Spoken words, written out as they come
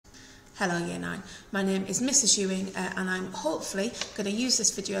Hello Year 9, my name is Mrs Ewing and I'm hopefully going to use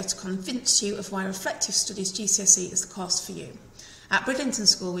this video to convince you of why Reflective Studies GCSE is the course for you. At Bridlington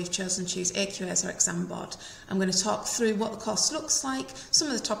School we've chosen to use AQA as our exam board. I'm going to talk through what the course looks like, some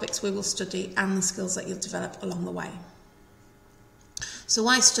of the topics we will study and the skills that you'll develop along the way. So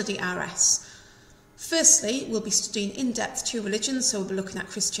why study RS? Firstly, we'll be studying in depth two religions, so we'll be looking at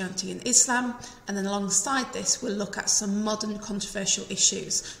Christianity and Islam, and then alongside this we'll look at some modern controversial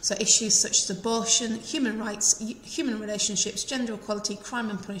issues, so issues such as abortion, human rights, human relationships, gender equality,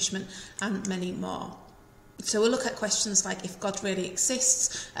 crime and punishment, and many more. So we'll look at questions like, if God really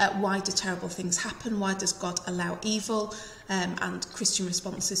exists, why do terrible things happen, why does God allow evil, and Christian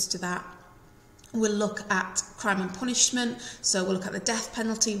responses to that. We'll look at crime and punishment, so we'll look at the death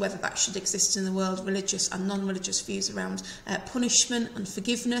penalty, whether that should exist in the world, religious and non-religious views around punishment and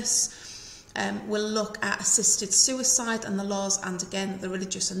forgiveness. We'll look at assisted suicide and the laws and again the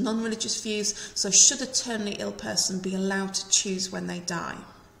religious and non-religious views, so should a terminally ill person be allowed to choose when they die?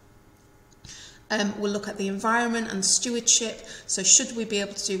 We'll look at the environment and stewardship, so should we be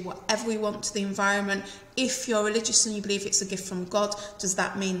able to do whatever we want to the environment? If you're religious and you believe it's a gift from God, does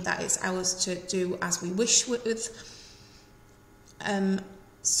that mean that it's ours to do as we wish with?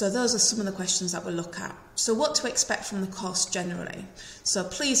 So those are some of the questions that we'll look at. So what to expect from the course generally? So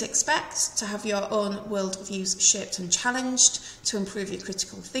please expect to have your own worldviews shaped and challenged, to improve your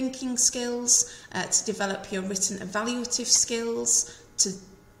critical thinking skills, to develop your written evaluative skills, to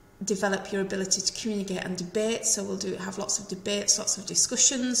develop your ability to communicate and debate, so we'll have lots of debates, lots of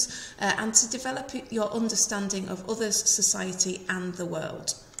discussions, and to develop your understanding of others, society and the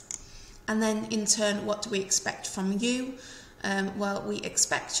world. And then in turn, what do we expect from you? Well, we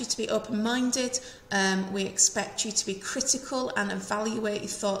expect you to be open-minded, we expect you to be critical and evaluate your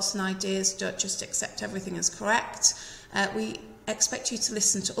thoughts and ideas, don't just accept everything as correct. We expect you to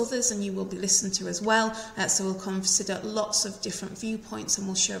listen to others and you will be listened to as well, so we'll consider lots of different viewpoints and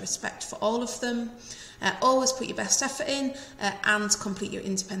we'll show respect for all of them. Always put your best effort in and complete your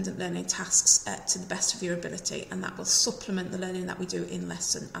independent learning tasks to the best of your ability, and that will supplement the learning that we do in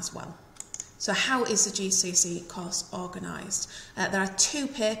lesson as well. So how is the GCSE course organised? There are two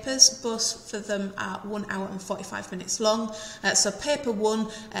papers, both of them are 1 hour and 45 minutes long. So paper 1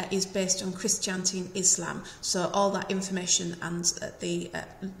 is based on Christianity and Islam, so all that information and the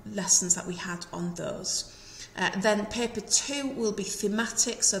lessons that we had on those. Then paper 2 will be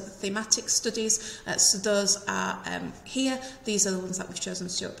thematic, so the thematic studies, so those are here. These are the ones that we've chosen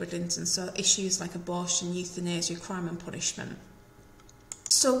to do at Bridlington, so issues like abortion, euthanasia, crime and punishment.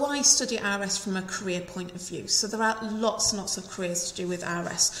 So why study RS from a career point of view? So there are lots and lots of careers to do with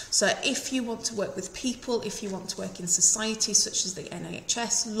RS. So if you want to work with people, if you want to work in society such as the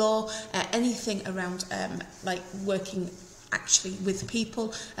NHS, law, anything around like working actually with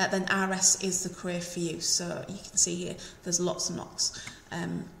people, then RS is the career for you. So you can see here there's lots and lots.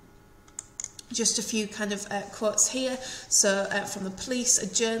 Just a few kind of quotes here. So from the police,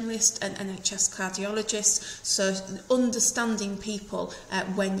 a journalist, an NHS cardiologist. So understanding people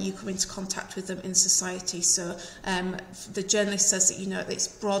when you come into contact with them in society. So the journalist says that, you know, it's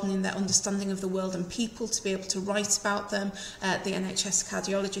broadening their understanding of the world and people to be able to write about them. The NHS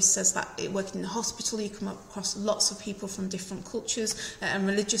cardiologist says that working in a hospital you come across lots of people from different cultures and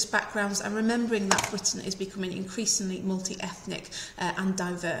religious backgrounds, and remembering that Britain is becoming increasingly multi-ethnic and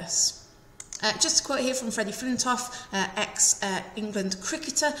diverse. Just a quote here from Freddie Flintoff, ex-England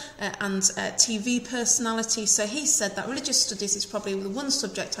cricketer and TV personality. So he said that religious studies is probably the one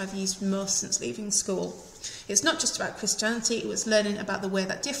subject I've used most since leaving school. It's not just about Christianity, it was learning about the way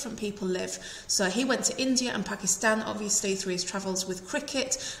that different people live. So he went to India and Pakistan, obviously through his travels with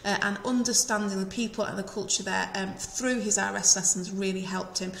cricket, and understanding the people and the culture there through his RS lessons really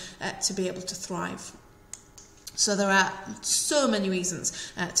helped him to be able to thrive. So there are so many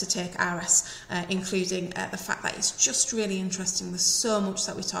reasons to take RS, including the fact that it's just really interesting. There's so much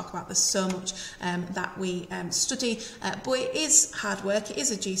that we talk about, there's so much that we study, but it is hard work, it is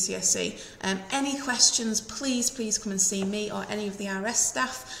a GCSE. Any questions, please come and see me or any of the RS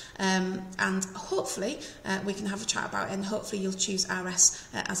staff, and hopefully we can have a chat about it, and hopefully you'll choose RS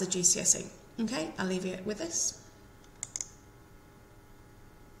as a GCSE. Okay, I'll leave you with this.